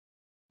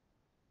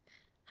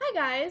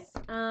Hi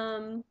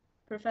guys,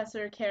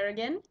 Professor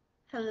Carrigan.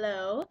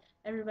 Hello,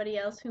 everybody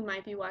else who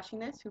might be watching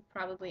this, who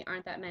probably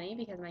aren't that many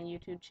because my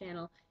YouTube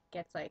channel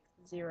gets like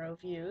 0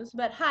 views.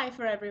 But hi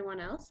for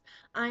everyone else.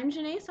 I'm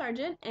Janae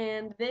Sargent,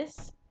 and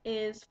this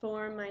is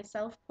for my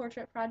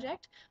self-portrait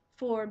project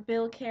for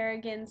Bill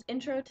Carrigan's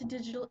Intro to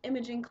Digital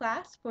Imaging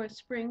class for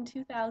spring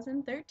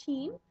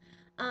 2013.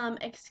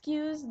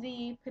 Excuse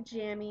the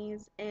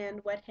pajamas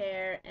and wet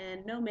hair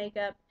and no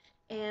makeup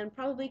and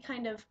probably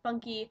kind of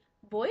funky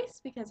voice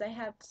because I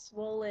have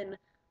swollen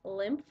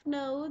lymph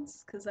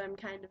nodes because I'm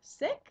kind of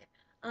sick.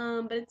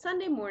 But it's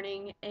Sunday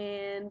morning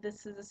and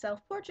this is a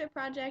self-portrait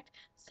project,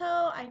 so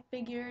I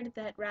figured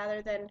that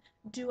rather than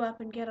do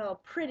up and get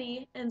all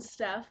pretty and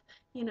stuff,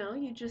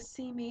 you just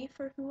see me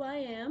for who I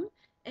am,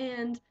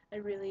 and I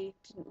really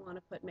didn't want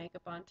to put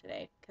makeup on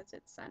today because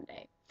it's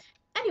Sunday.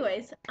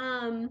 Anyways,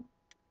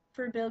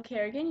 for Bill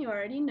Carrigan, you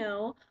already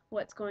know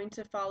what's going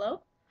to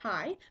follow.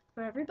 Hi.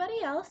 For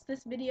everybody else,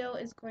 this video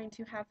is going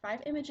to have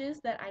 5 images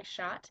that I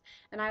shot,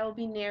 and I will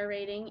be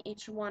narrating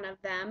each one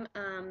of them.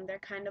 They're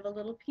kind of a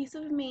little piece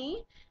of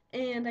me,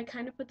 and I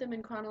kind of put them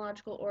in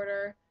chronological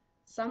order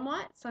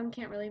somewhat. Some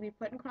can't really be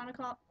put in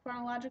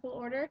chronological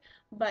order,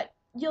 but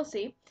you'll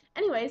see.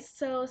 Anyways,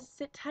 so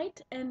sit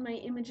tight, and my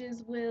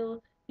images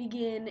will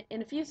begin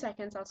in a few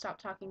seconds. I'll stop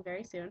talking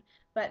very soon.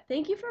 But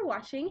thank you for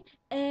watching,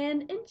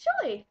 and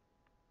enjoy!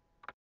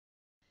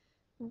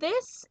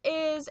 This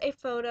is a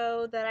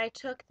photo that I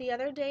took the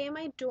other day in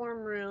my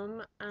dorm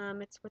room.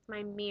 It's with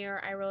my mirror.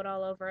 I wrote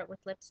all over it with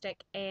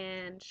lipstick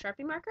and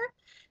Sharpie marker.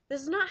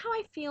 This is not how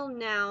I feel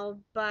now,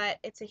 but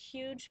it's a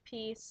huge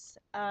piece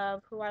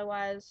of who I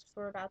was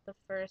for about the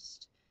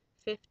first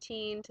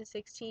 15 to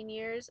 16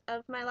 years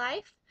of my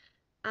life.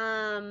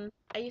 I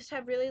used to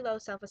have really low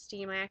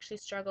self-esteem. I actually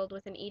struggled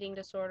with an eating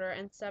disorder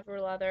and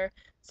several other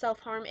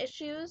self-harm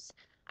issues.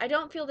 I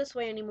don't feel this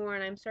way anymore,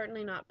 and I'm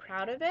certainly not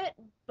proud of it,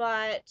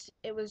 but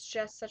it was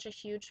just such a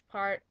huge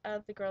part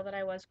of the girl that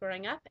I was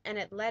growing up, and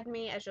it led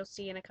me, as you'll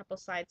see in a couple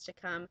slides to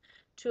come,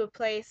 to a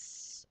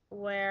place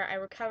where I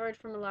recovered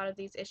from a lot of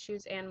these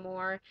issues and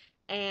more,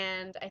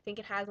 and I think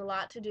it has a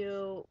lot to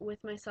do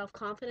with my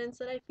self-confidence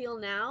that I feel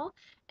now,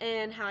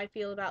 and how I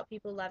feel about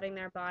people loving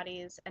their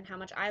bodies, and how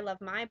much I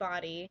love my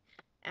body.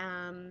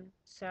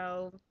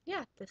 So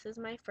yeah, this is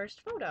my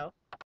first photo.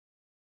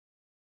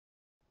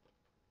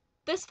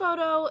 This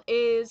photo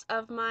is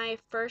of my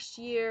first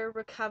year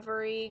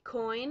recovery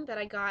coin that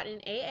I got in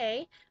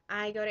AA.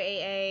 I go to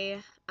AA.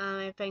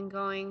 I've been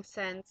going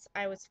since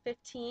I was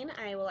 15.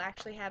 I will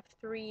actually have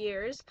 3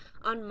 years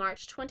on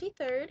March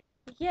 23rd.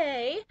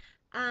 Yay!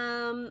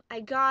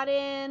 I got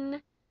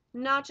in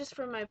not just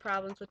for my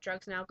problems with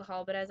drugs and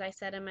alcohol, but as I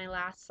said in my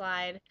last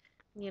slide,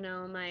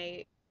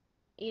 my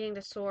eating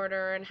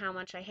disorder and how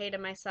much I hated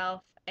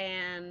myself,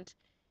 and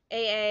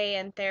AA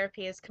and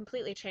therapy has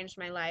completely changed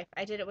my life.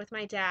 I did it with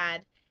my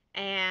dad,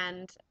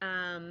 and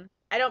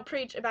I don't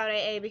preach about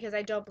AA because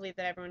I don't believe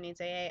that everyone needs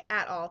AA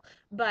at all,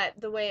 but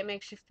the way it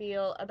makes you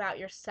feel about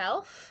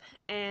yourself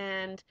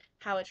and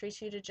how it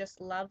treats you to just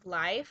love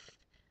life,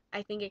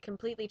 I think it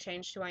completely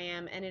changed who I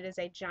am, and it is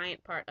a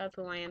giant part of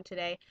who I am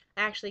today.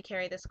 I actually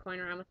carry this coin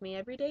around with me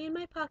every day in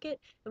my pocket,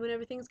 and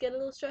whenever things get a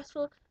little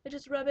stressful, I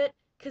just rub it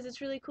because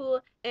it's really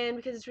cool and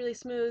because it's really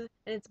smooth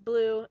and it's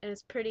blue and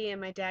it's pretty, and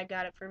my dad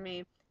got it for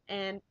me.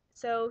 And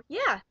so,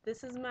 yeah,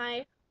 this is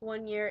my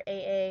 1-year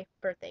AA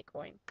birthday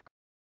coin.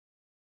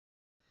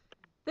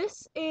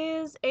 This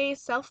is a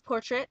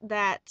self-portrait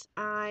that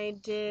I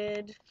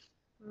did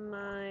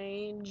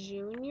my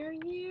junior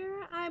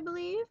year, I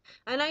believe.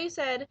 I know you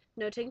said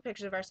no taking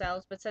pictures of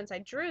ourselves, but since I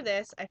drew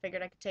this, I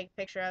figured I could take a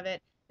picture of it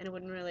and it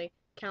wouldn't really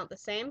count the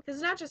same. Because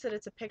it's not just that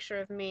it's a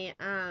picture of me,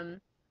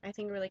 I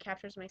think it really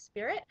captures my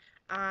spirit.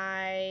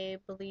 I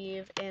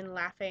believe in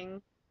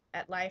laughing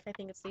at life. I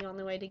think it's the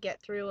only way to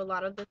get through a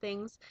lot of the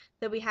things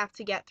that we have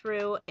to get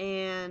through,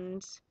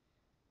 and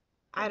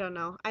I don't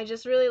know. I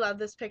just really love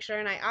this picture,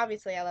 and I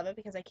love it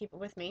because I keep it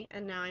with me,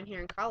 and now I'm here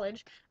in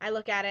college. I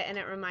look at it and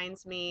it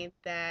reminds me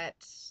that,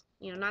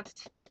 not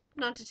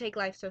to take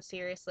life so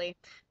seriously,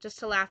 just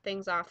to laugh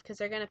things off because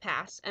they're going to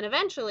pass. And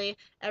eventually,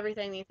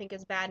 everything that you think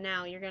is bad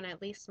now, you're going to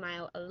at least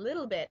smile a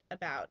little bit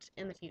about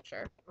in the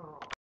future.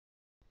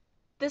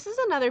 This is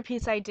another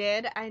piece I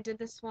did. I did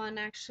this one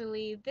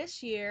actually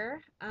this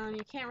year.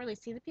 You can't really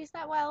see the piece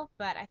that well,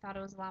 but I thought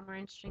it was a lot more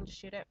interesting to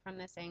shoot it from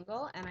this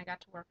angle, and I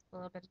got to work with a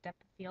little bit of depth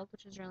of field,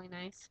 which was really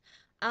nice.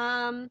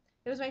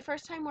 It was my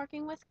first time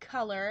working with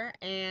color,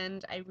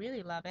 and I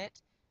really love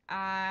it.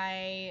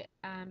 I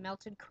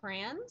melted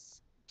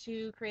crayons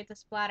to create the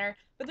splatter,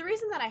 but the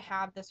reason that I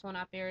have this one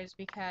up here is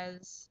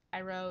because I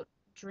wrote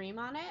dream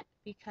on it,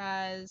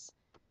 because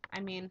I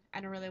mean,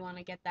 I don't really want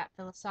to get that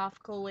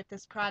philosophical with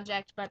this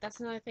project, but that's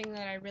another thing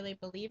that I really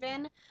believe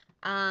in.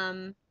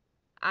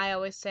 I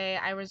always say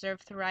I reserve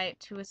the right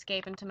to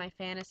escape into my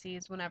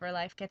fantasies whenever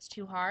life gets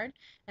too hard,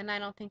 and I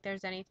don't think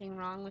there's anything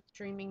wrong with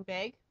dreaming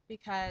big,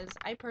 because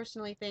I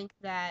personally think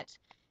that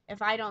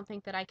if I don't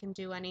think that I can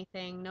do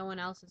anything, no one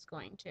else is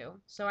going to.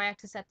 So I have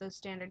to set those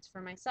standards for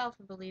myself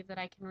and believe that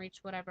I can reach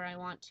whatever I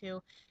want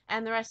to,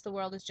 and the rest of the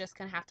world is just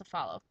going to have to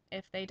follow.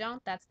 If they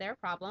don't, that's their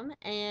problem,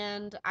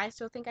 and I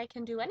still think I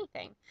can do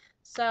anything.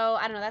 So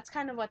I don't know, that's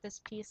kind of what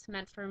this piece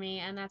meant for me,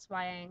 and that's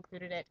why I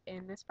included it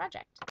in this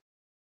project.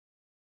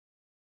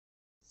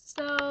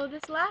 So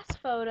this last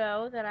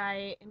photo that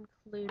I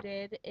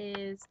included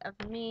is of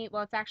me.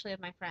 Well, it's actually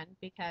of my friend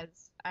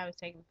because I was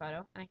taking the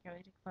photo and I can't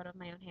really take a photo of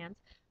my own hands.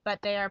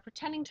 But they are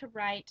pretending to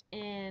write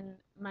in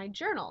my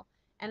journal.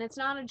 And it's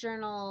not a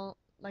journal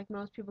like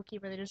most people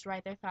keep where they just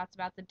write their thoughts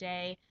about the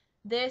day.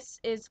 This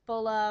is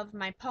full of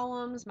my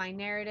poems, my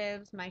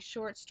narratives, my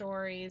short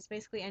stories,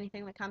 basically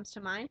anything that comes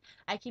to mind.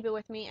 I keep it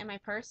with me in my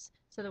purse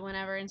so that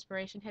whenever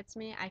inspiration hits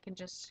me, I can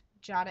just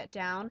jot it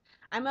down.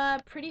 I'm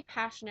a pretty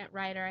passionate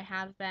writer. I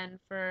have been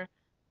for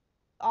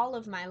all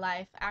of my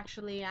life,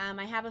 actually.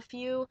 I have a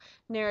few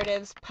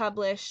narratives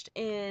published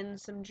in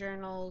some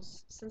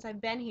journals since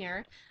I've been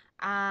here.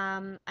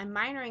 I'm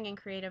minoring in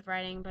creative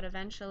writing, but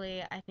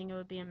eventually I think it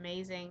would be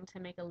amazing to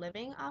make a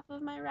living off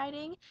of my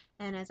writing.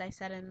 And as I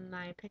said in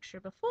my picture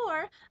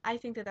before, I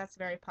think that that's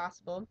very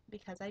possible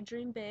because I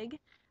dream big.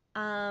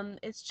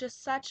 It's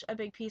just such a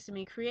big piece of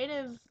me.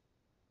 Creative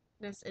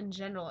in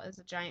general is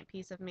a giant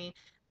piece of me.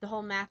 The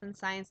whole math and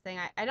science thing,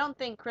 I don't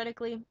think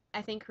critically,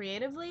 I think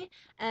creatively,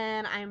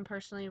 and I'm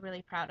personally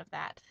really proud of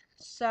that.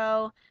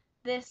 So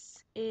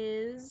this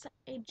is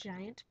a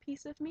giant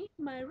piece of me,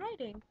 my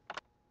writing.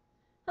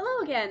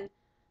 Hello again.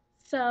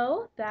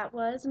 So that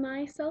was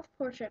my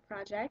self-portrait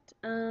project.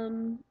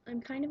 I'm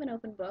kind of an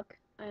open book.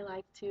 I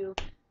like to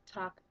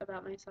talk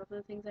about myself and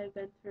the things I've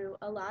been through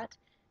a lot,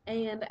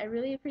 and I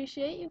really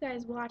appreciate you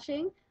guys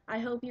watching. I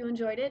hope you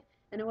enjoyed it,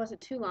 and it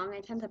wasn't too long. I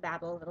tend to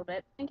babble a little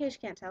bit, in case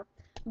you can't tell.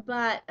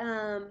 But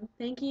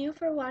thank you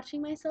for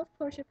watching my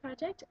self-portrait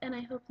project, and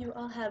I hope you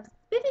all have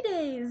spiffy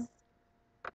days!